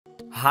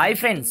Hi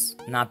friends,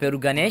 నా పేరు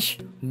గణేష్.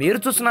 మీరు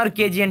చూస్తున్నారు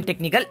KGN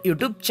technical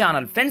YouTube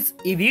channel. Friends,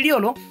 ఈ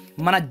వీడియోలో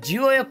మన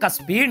జియో యొక్క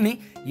స్పీడ్ని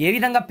ఏ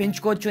విధంగా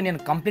పెంచుకోవచ్చు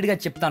నేను కంప్లీట్గా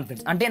చెప్తాను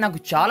ఫ్రెండ్స్. అంటే నాకు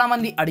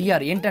చాలామంది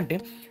అడిగారు ఏంటంటే,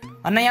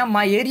 అన్నయ్య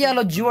మా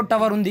ఏరియాలో జియో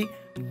టవర్ ఉంది,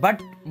 బట్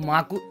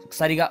మాకు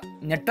సరిగా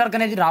నెట్వర్క్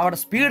అనేది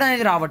స్పీడ్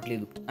అనేది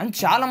రావట్లేదు అని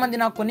చాలామంది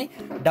నాకు కొన్ని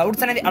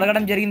డౌట్స్ అనేది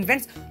అడగడం జరిగింది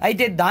ఫ్రెండ్స్.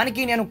 అయితే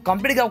దానికి నేను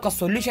కంప్లీట్గా ఒక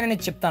సొల్యూషన్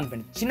అనేది చెప్తాను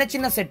ఫ్రెండ్స్.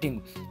 చిన్న సెట్టింగ్,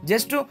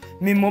 జస్ట్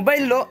మీ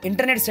మొబైల్లో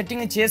ఇంటర్నెట్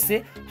సెట్టింగ్ చేస్తే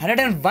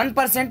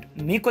 101%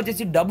 మీకు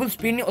వచ్చేసి డబుల్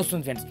స్పీడ్ని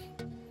వస్తుంది ఫ్రెండ్స్.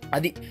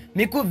 అది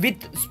మీకు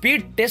విత్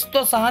స్పీడ్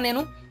టెస్ట్తో సహా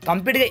నేను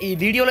కంప్లీట్గా ఈ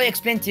వీడియోలో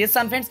ఎక్స్ప్లెయిన్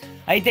చేస్తాను ఫ్రెండ్స్.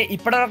 అయితే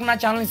ఇప్పటివరకు నా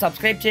ఛానల్ని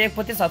సబ్స్క్రైబ్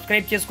చేయకపోతే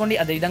సబ్స్క్రైబ్ చేసుకోండి.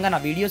 అదేవిధంగా నా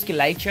వీడియోస్కి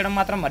లైక్ చేయడం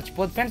మాత్రం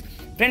మర్చిపోదు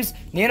ఫ్రెండ్స్.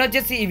 నేను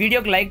వచ్చేసి ఈ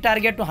వీడియోకి లైక్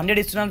టార్గెట్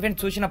 100 ఇస్తున్నాను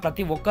ఫ్రెండ్స్. చూసిన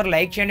ప్రతి ఒక్కరు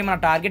లైక్ చేయండి, మన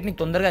టార్గెట్ని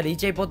తొందరగా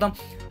రీచ్ అయిపోతాం.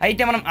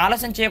 అయితే మనం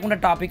ఆలస్యం చేయకుండా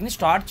టాపిక్ని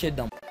స్టార్ట్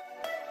చేద్దాం.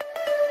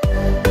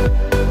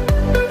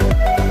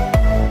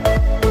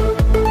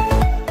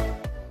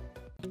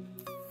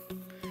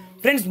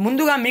 ఫ్రెండ్స్,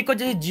 ముందుగా మీకు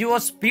వచ్చేసి జియో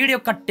స్పీడ్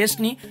యొక్క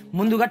టెస్ట్ని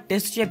ముందుగా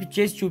టెస్ట్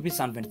చేసి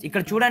చూపిస్తాను ఫ్రెండ్స్.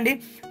 ఇక్కడ చూడండి,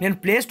 నేను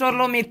ప్లే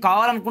స్టోర్లో మీకు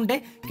కావాలనుకుంటే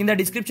కింద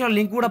డిస్క్రిప్షన్లో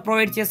లింక్ కూడా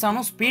ప్రొవైడ్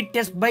చేస్తాను. స్పీడ్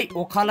టెస్ట్ బై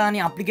ఒకాలా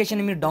అనే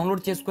అప్లికేషన్ మీరు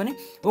డౌన్లోడ్ చేసుకొని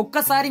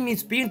ఒక్కసారి మీ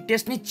స్పీడ్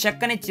టెస్ట్ని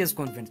చెక్ అనేది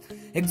చేసుకోండి ఫ్రెండ్స్.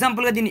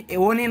 ఎగ్జాంపుల్గా దీన్ని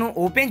నేను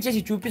ఓపెన్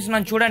చేసి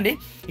చూపిస్తున్నాను చూడండి.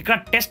 ఇక్కడ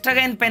టెస్ట్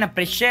అగైన్ పైన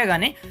ప్రెస్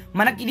చేయగానే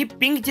మనకి ఇది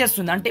పింక్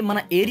చేస్తుంది. అంటే మన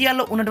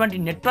ఏరియాలో ఉన్నటువంటి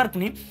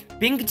నెట్వర్క్ని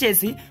పింక్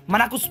చేసి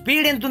మనకు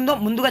స్పీడ్ ఎంత ఉందో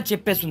ముందుగా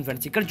చెప్పేస్తుంది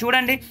ఫ్రెండ్స్. ఇక్కడ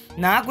చూడండి,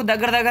 నాకు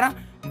దగ్గర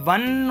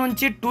 1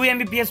 నుంచి 2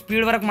 Mbps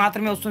స్పీడ్ వరకు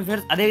మాత్రమే వస్తుంది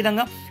ఫ్రెండ్స్.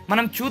 అదేవిధంగా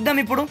మనం చూద్దాం,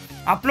 ఇప్పుడు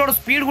అప్లోడ్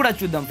స్పీడ్ కూడా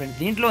చూద్దాం ఫ్రెండ్స్.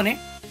 దీంట్లోనే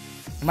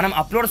మనం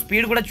అప్లోడ్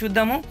స్పీడ్ కూడా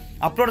చూద్దాము.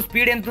 అప్లోడ్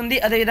స్పీడ్ ఎంత ఉంది,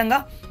 అదేవిధంగా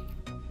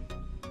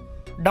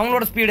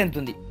డౌన్లోడ్ స్పీడ్ ఎంత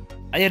ఉంది,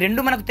 అది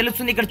రెండు మనకు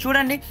తెలుస్తుంది. ఇక్కడ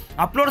చూడండి,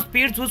 అప్లోడ్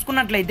స్పీడ్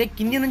చూసుకున్నట్లయితే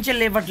కింది నుంచే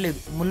లేవట్లేదు,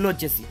 ముళ్ళు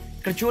వచ్చేసి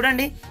ఇక్కడ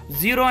చూడండి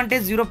 0 అంటే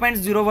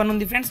 0.01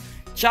 ఉంది ఫ్రెండ్స్.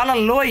 చాలా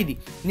లో ఇది.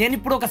 నేను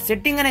ఇప్పుడు ఒక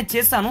సెట్టింగ్ అనేది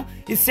చేస్తాను.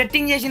 ఈ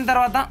సెట్టింగ్ చేసిన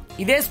తర్వాత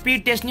ఇదే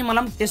స్పీడ్ టెస్ట్ని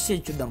మనం టెస్ట్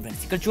చేసి చూద్దాం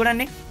ఫ్రెండ్స్. ఇక్కడ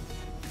చూడండి,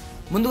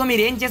 ముందుగా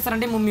మీరు ఏం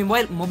చేస్తారంటే మీ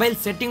మొబైల్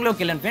సెట్టింగ్లోకి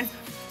వెళ్ళండి ఫ్రెండ్స్.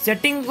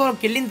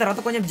 సెట్టింగ్లోకి వెళ్ళిన తర్వాత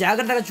కొంచెం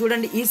జాగ్రత్తగా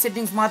చూడండి, ఈ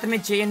సెట్టింగ్స్ మాత్రమే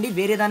చేయండి,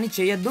 వేరే దాన్ని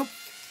చేయొద్దు.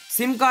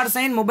 సిమ్ కార్డ్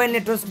సైన్ మొబైల్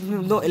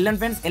నెట్వర్క్లో వెళ్ళండి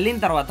ఫ్రెండ్స్. వెళ్ళిన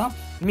తర్వాత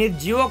మీరు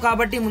జియో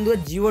కాబట్టి ముందుగా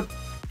జియో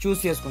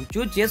చూస్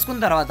చేసుకున్న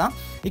తర్వాత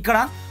ఇక్కడ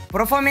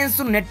పర్ఫార్మెన్స్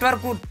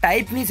నెట్వర్క్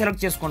టైప్ని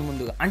సెలెక్ట్ చేసుకోండి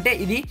ముందుగా. అంటే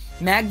ఇది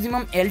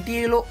మ్యాక్సిమం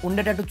ఎల్టీఏలో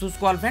ఉండేటట్టు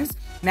చూసుకోవాలి ఫ్రెండ్స్.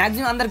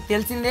 మ్యాక్సిమం అందరికి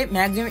తెలిసిందే,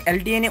 మ్యాక్సిమం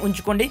ఎల్టీఏనే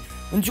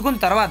ఉంచుకున్న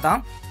తర్వాత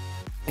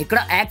ఇక్కడ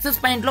యాక్సెస్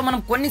పాయింట్లో మనం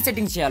కొన్ని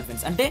సెట్టింగ్స్ చేయాలి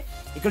ఫ్రెండ్స్. అంటే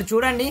ఇక్కడ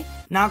చూడండి,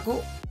 నాకు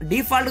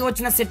డిఫాల్ట్గా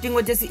వచ్చిన సెట్టింగ్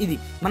వచ్చేసి ఇది.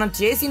 మనం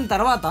చేసిన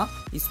తర్వాత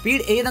ఈ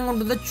స్పీడ్ ఏ విధంగా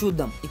ఉంటుందో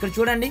చూద్దాం. ఇక్కడ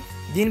చూడండి,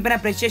 దీనిపైన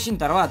ప్రెస్ చేసిన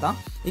తర్వాత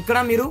ఇక్కడ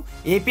మీరు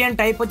ఏపీఎన్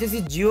టైప్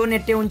వచ్చేసి జియో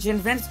నెట్టే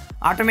ఉంచండి ఫ్రెండ్స్.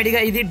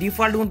 ఆటోమేటిక్గా ఇది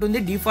డిఫాల్ట్గా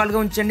ఉంటుంది, డిఫాల్ట్గా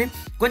ఉంచండి.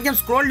 కొంచెం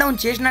స్క్రోల్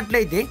డౌన్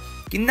చేసినట్లయితే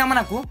కింద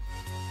మనకు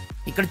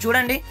ఇక్కడ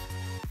చూడండి,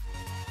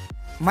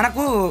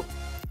 మనకు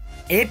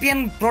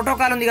ఏపీఎన్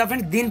ప్రోటోకాల్ ఉంది కదా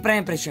ఫ్రెండ్స్,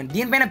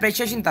 దీనిపైన ప్రెస్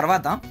చేసిన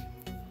తర్వాత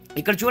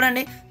ఇక్కడ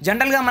చూడండి,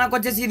 జనరల్గా మనకు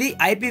వచ్చేసి ఇది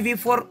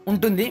IPv4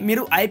 ఉంటుంది.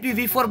 మీరు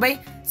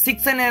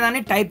IPv4/6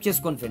 అనేదాన్ని టైప్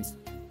చేసుకోండి ఫ్రెండ్స్.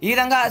 ఈ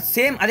విధంగా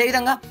సేమ్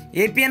అదేవిధంగా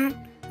ఏపీఎన్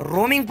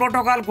రోమింగ్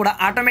ప్రోటోకాల్ కూడా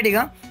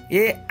ఆటోమేటిక్గా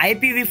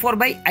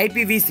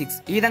IPv4/IPv6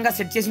 ఈ విధంగా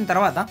సెట్ చేసిన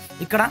తర్వాత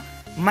ఇక్కడ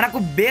మనకు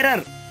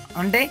బేరర్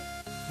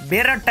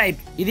టైప్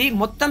ఇది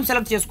మొత్తం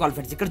సెలెక్ట్ చేసుకోవాలి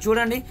ఫ్రెండ్స్. ఇక్కడ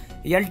చూడండి,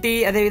 LTE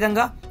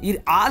అదేవిధంగా ఇది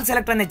ఆల్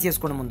సెలెక్ట్ అనేది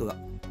చేసుకోండి. ముందుగా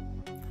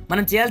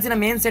మనం చేయాల్సిన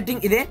మెయిన్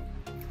సెట్టింగ్ ఇదే.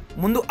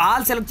 ముందు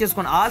ఆల్ సెలెక్ట్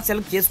చేసుకోండి. ఆల్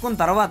సెలెక్ట్ చేసుకున్న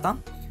తర్వాత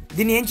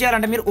దీన్ని ఏం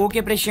చేయాలంటే మీరు ఓకే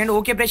ప్రెస్ చేయండి.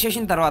 ఓకే ప్రెస్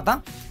చేసిన తర్వాత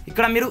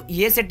ఇక్కడ మీరు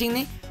ఏ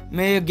సెట్టింగ్ని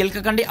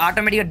గెలకకండి,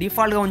 ఆటోమేటిక్గా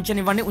డిఫాల్ట్గా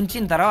ఉంచనివ్వండి.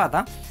 ఉంచిన తర్వాత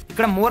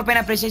ఇక్కడ మోర్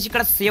పైన ప్రెస్ చేసి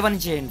ఇక్కడ సేవ్ అని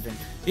చేయండి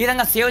ఫ్రెండ్స్. ఈ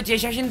విధంగా సేవ్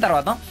చేసేసిన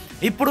తర్వాత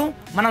ఇప్పుడు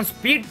మనం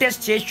స్పీడ్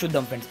టెస్ట్ చేసి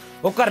చూద్దాం ఫ్రెండ్స్.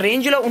 ఒక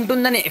రేంజ్లో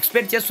ఉంటుందని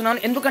ఎక్స్పెక్ట్ చేస్తున్నాను,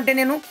 ఎందుకంటే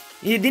నేను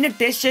దీన్ని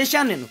టెస్ట్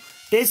చేశాను.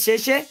 టెస్ట్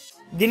చేసే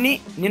దీన్ని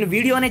నేను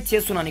వీడియో అనేది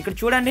చేస్తున్నాను. ఇక్కడ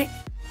చూడండి,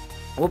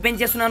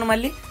 ఓపెన్ చేస్తున్నాను.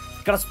 మళ్ళీ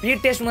ఇక్కడ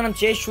స్పీడ్ టెస్ట్ మనం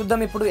చేసి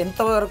చూద్దాం ఇప్పుడు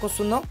ఎంతవరకు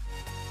వస్తుందో.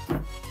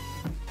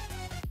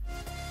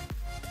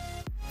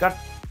 ఇక్కడ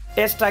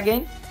టెస్ట్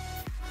అగైన్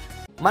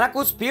మనకు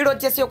స్పీడ్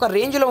వచ్చేసి ఒక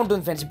రేంజ్లో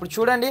ఉంటుంది ఫ్రెండ్స్. ఇప్పుడు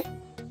చూడండి,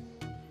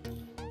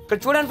 ఇక్కడ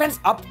చూడండి ఫ్రెండ్స్,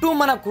 అప్ టు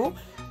మనకు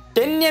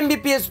 10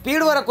 Mbps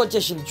స్పీడ్ వరకు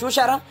వచ్చేసింది.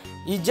 చూసారా,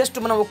 ఈ జస్ట్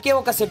మనం ఒకే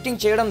ఒక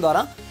సెట్టింగ్ చేయడం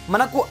ద్వారా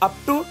మనకు అప్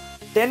టు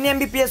 10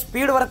 Mbps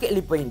స్పీడ్ వరకు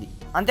వెళ్ళిపోయింది.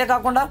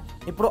 అంతేకాకుండా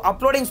ఇప్పుడు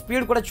అప్లోడింగ్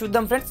స్పీడ్ కూడా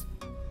చూద్దాం ఫ్రెండ్స్.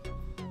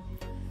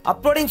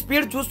 అప్లోడింగ్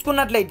స్పీడ్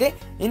చూసుకున్నట్లయితే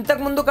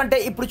ఇంతకు ముందు కంటే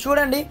ఇప్పుడు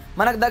చూడండి,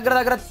 మనకు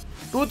దగ్గర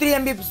 2-3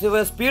 MB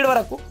స్పీడ్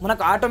వరకు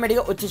మనకు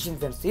ఆటోమేటిక్గా వచ్చేసింది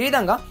ఫ్రెండ్స్. ఈ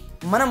విధంగా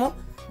మనము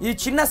ఈ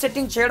చిన్న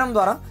సెట్టింగ్ చేయడం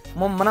ద్వారా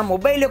మన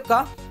మొబైల్ యొక్క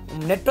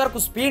నెట్వర్క్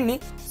స్పీడ్ని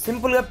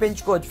సింపుల్గా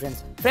పెంచుకోవచ్చు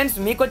ఫ్రెండ్స్.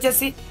 మీకు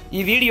వచ్చేసి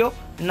ఈ వీడియో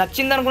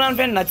నచ్చింది అనుకున్నాను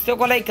ఫ్రెండ్స్. నచ్చితే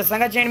ఒక లైక్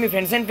ఖచ్చితంగా చేయండి, మీ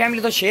ఫ్రెండ్స్ అండ్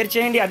ఫ్యామిలీతో షేర్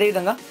చేయండి.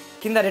 అదేవిధంగా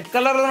కింద రెడ్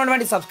కలర్లో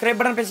ఉన్నటువంటి సబ్స్క్రైబ్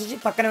బటన్ ప్రెస్ చేసి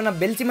పక్కనే ఉన్న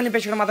బెల్ సింబల్ని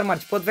ప్రెస్ చేయడం మాత్రం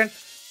మర్చిపోదు ఫ్రెండ్స్.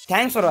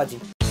 Thanks for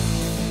watching.